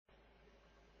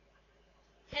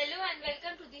Hello and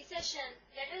welcome to the session.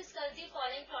 Let us discuss the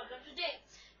following problem today.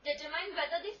 Determine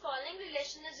whether the following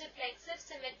relation is reflexive,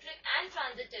 symmetric and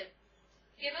transitive.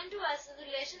 Given to us is the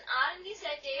relation R in the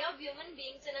set A of human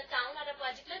beings in a town at a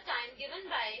particular time given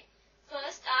by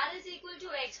first R is equal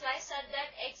to XY such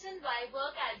that X and Y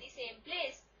work at the same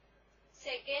place.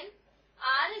 Second,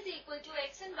 R is equal to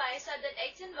X and Y such that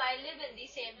X and Y live in the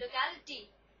same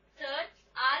locality. Third,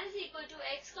 R is equal to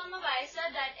X, Y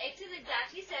such that X is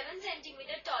exactly 7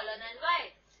 cm taller than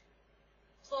Y.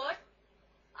 Fourth,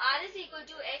 R is equal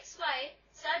to XY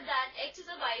such that X is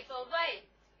a wife of Y.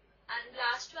 And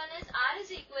last one is R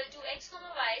is equal to X,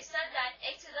 Y such that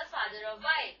X is the father of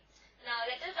Y. Now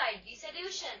let us write the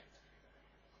solution.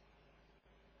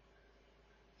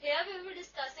 Here we will be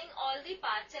discussing all the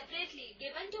parts separately.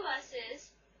 Given to us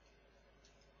is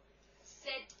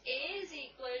set A is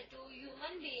equal to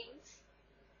human beings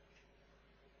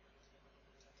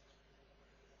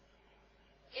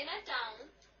in a town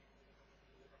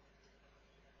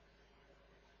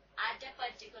at a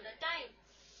particular time.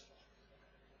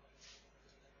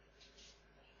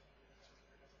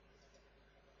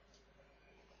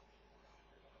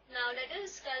 Now let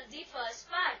us discuss the first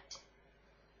part.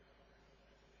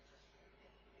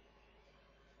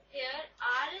 Here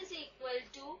R is equal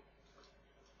to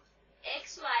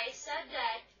XY such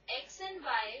that X and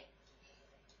Y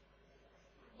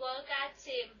work at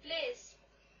same place.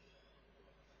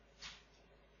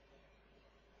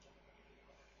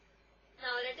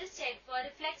 Now let us check for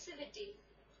reflexivity.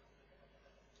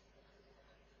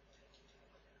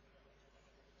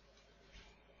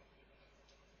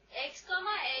 X,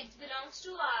 X belongs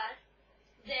to R,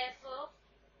 therefore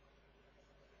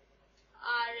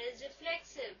R is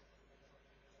reflexive.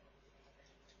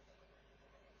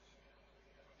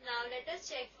 Now let us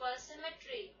check for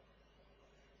symmetry.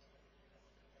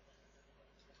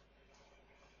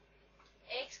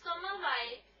 X,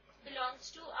 Y belongs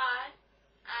to R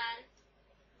and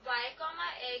Y,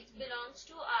 X belongs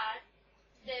to R,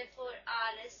 therefore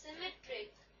R is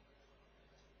symmetric.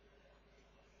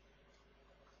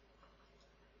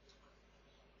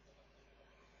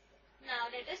 Now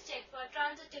let us check for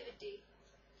transitivity.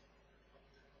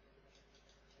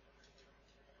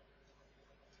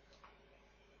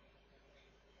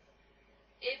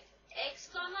 If X,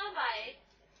 Y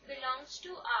belongs to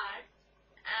R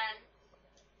and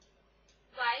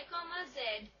Y,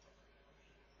 Z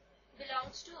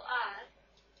belongs to R,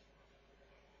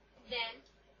 then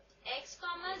X,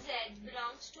 Z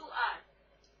belongs to R.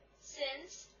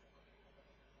 Since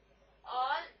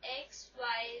all X,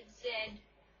 Y, Z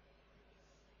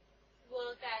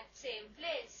work at same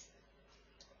place,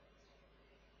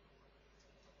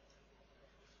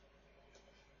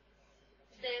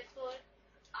 therefore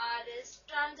R is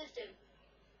transitive.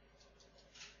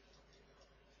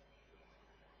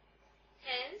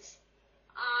 Hence,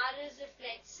 R is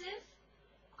reflexive,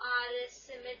 R is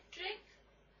symmetric,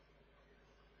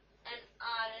 and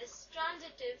R is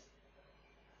transitive.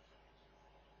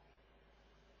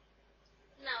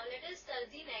 Now let us study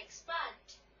the next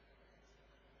part.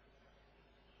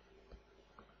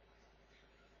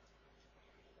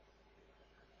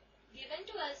 Given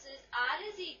to us is R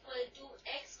is equal to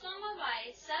X,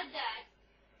 Y such that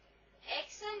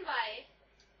X and Y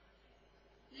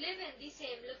live in the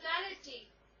same locality.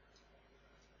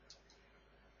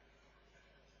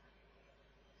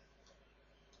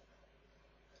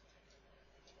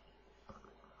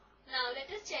 Now let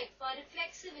us check for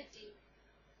reflexivity.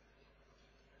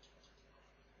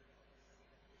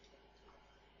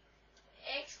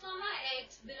 X,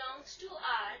 X belongs to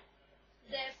R,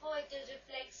 therefore it is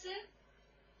reflexive.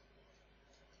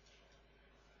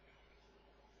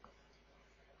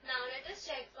 Now let us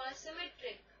check for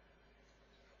symmetric.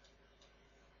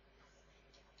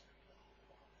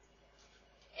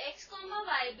 X,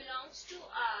 Y belongs to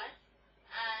R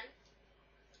and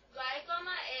Y,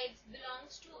 X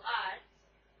belongs to R,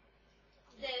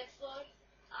 therefore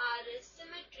R is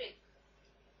symmetric.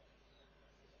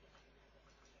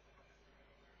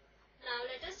 Now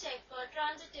let us check for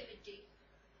transitivity.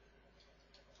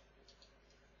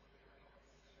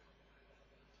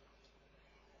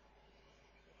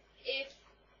 If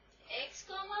X,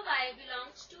 Y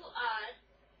belongs to R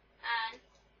and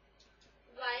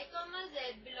Y,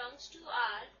 Z belongs to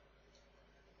R,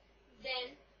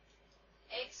 then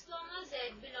X, Z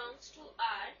belongs to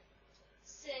R,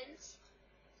 since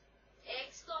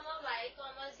X, Y,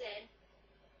 Z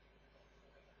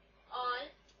all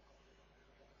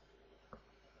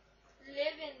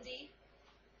live in the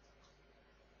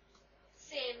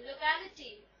same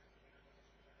locality.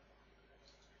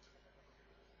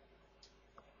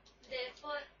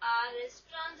 Therefore, R is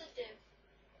transitive.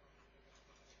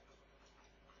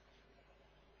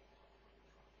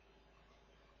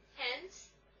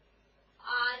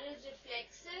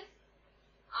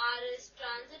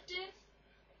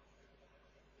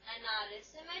 then R is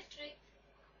symmetric.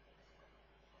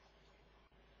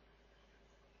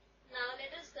 Now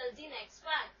let us discuss the next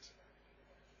part.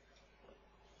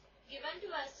 Given to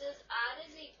us is R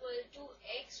is equal to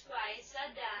xy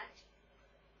such that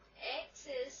x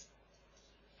is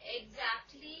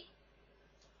exactly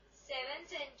 7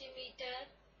 centimeter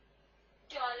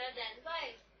taller than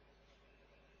y.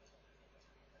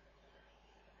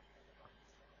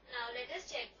 Now let us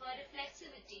check for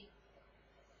reflexivity.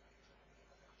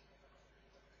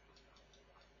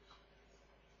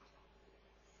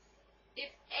 If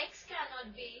x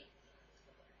cannot be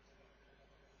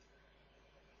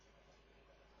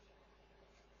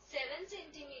 7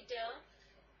 centimeter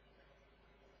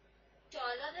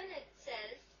taller than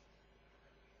itself,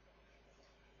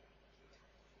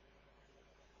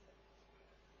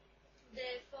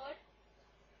 therefore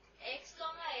x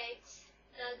comma x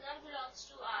does not belongs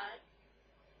to R,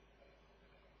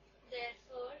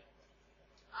 therefore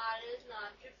R is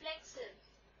not reflexive.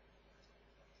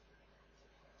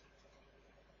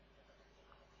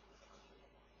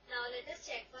 Now let us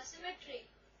check for symmetry.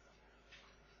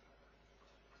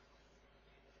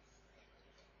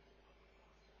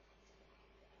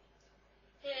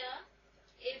 Here,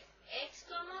 if x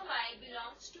comma y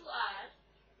belongs to R,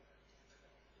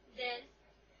 then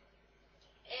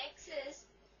x is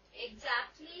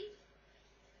exactly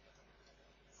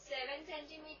 7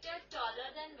 centimeter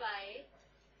taller than y,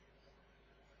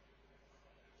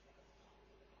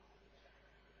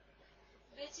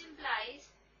 which implies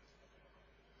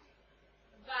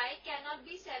y cannot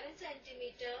be 7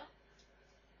 centimeter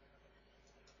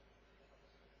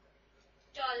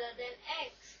taller than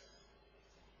x,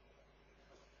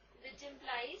 which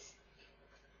implies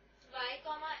y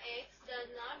comma x does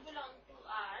not belong to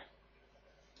R,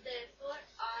 therefore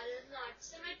R is not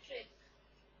symmetric.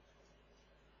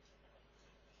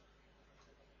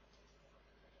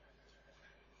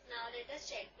 Now let us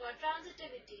check for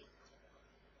transitivity.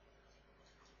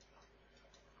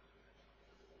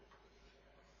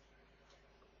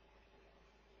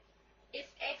 If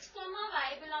x comma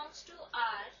y belongs to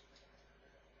R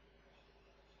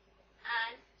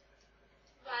and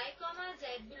y comma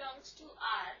z belongs to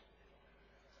R,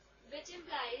 which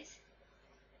implies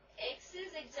x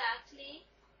is exactly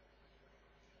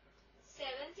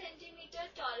 7 centimeter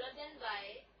taller than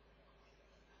y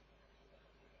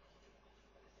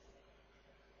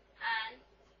and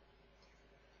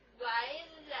y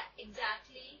is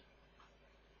exactly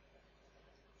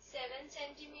 7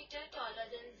 centimeter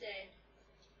taller than z,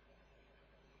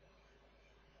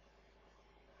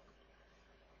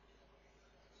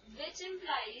 which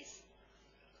implies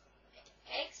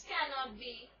x cannot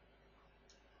be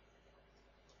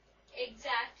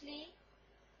exactly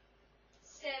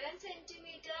 7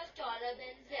 centimeter taller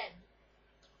than z.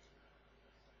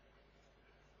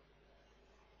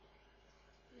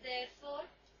 Therefore,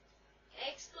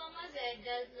 x comma z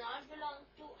does not belong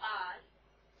to R.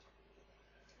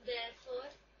 Therefore,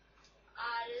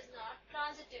 R is not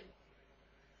transitive.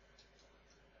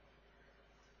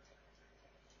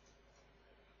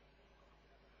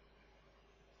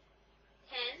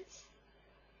 Hence,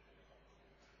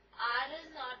 R is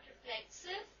not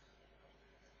reflexive,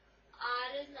 R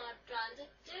is not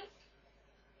transitive,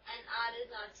 and R is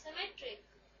not symmetric.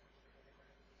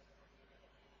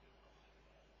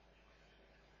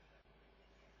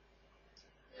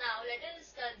 Now let us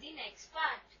discuss the next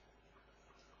part.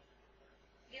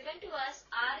 Given to us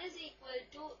R is equal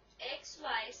to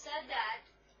xy such that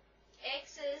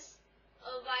x is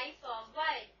a wife of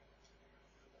y.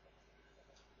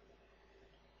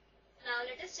 Now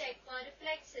let us check for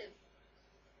reflexive.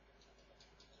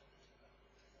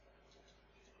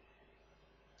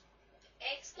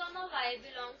 X comma y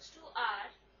belongs to R.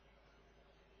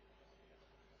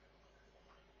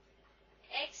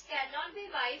 X cannot be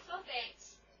wife of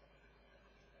x.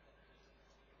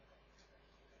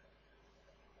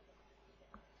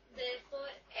 Therefore,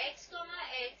 x comma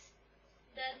x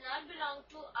does not belong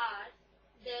to R.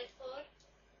 Therefore,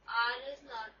 R is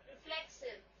not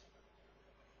reflexive.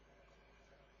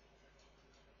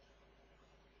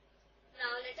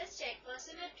 Now let us check for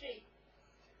symmetry.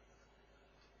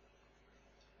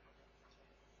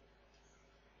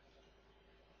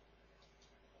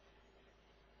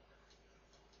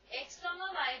 X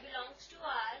comma y belongs to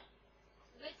R,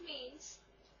 which means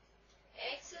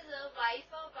x is a wife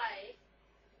of y.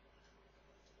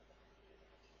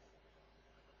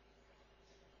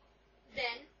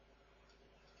 Then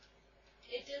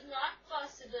it is not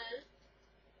possible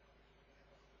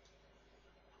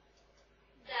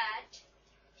that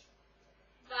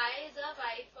y is a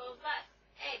wife of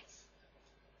x.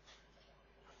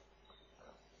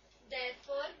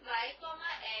 Therefore, y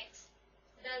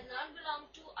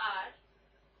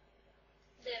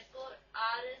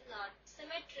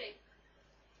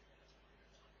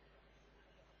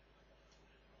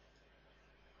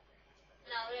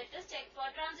check for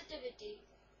transitivity.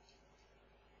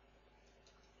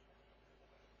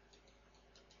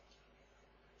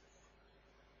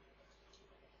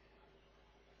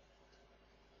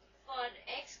 For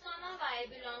x comma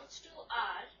y belongs to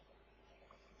R,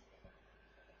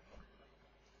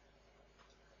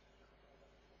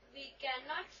 we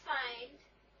cannot find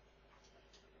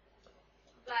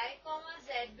y comma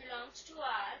z belongs to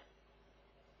R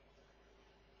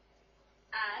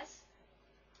as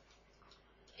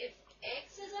if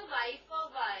x is a y for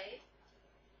y,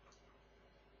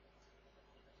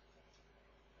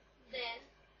 then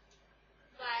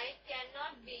y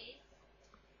cannot be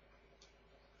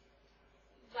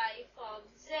y for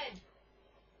z.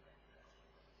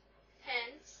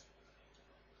 Hence,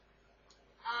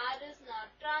 R is not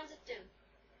transitive.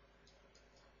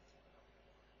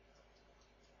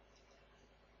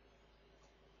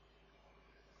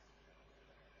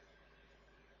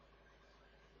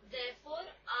 Therefore,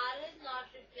 R is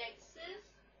not reflexive,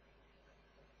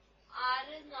 R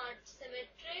is not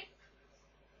symmetric,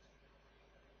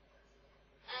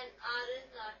 and R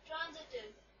is not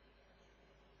transitive.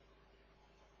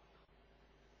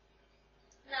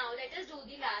 Now let us do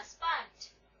the last part.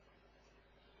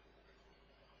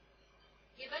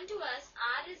 Given to us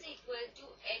R is equal to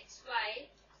xy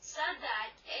such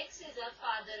that x is a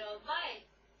father of y.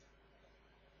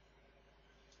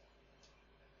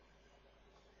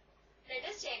 Let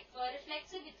us check for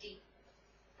reflexivity.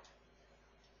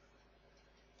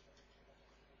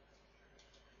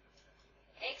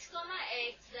 X comma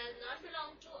x does not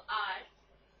belong to R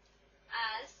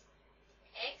as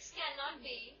x cannot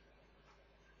be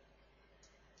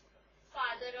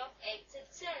father of x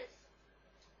itself.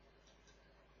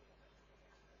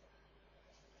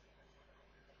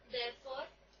 Therefore,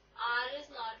 R is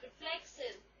not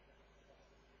reflexive.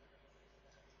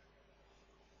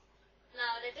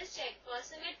 Now let us check for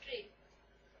symmetry.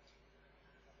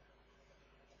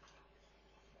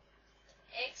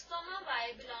 X comma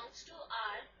y belongs to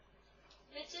R,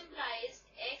 which implies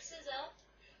x is a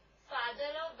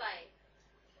father of y,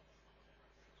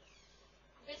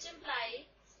 which implies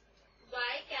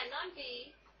y cannot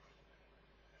be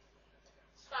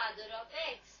father of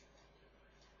x,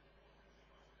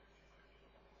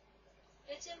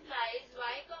 which implies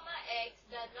y comma x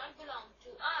does not belong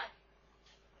to R,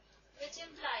 which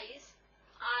implies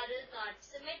R is not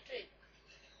symmetric.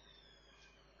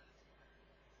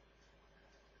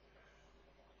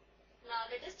 Now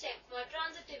let us check for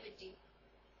transitivity.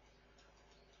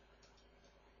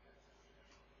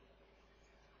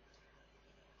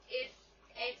 If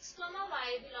x comma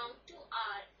y belong to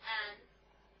R and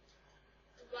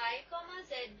y comma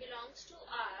z belongs to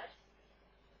R,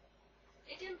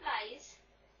 it implies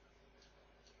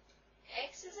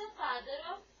x is a father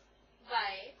of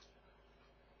y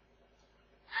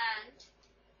and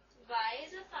y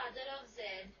is a father of z,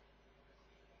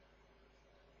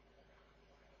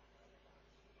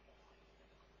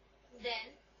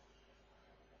 then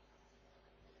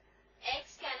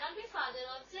x cannot be father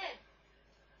of z.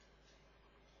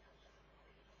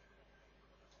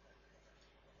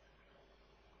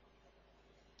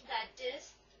 That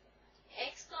is,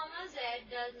 x comma z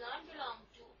does not belong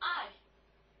to R.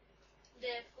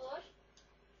 Therefore,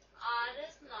 R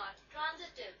is not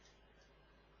transitive.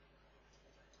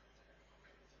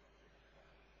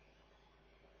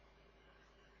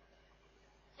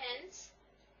 Hence,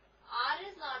 R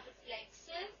is not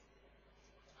reflexive,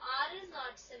 R is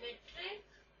not symmetric,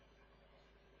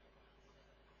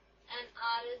 and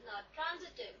R is not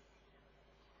transitive.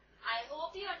 I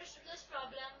hope you understood this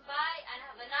problem. Bye and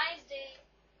have a nice day.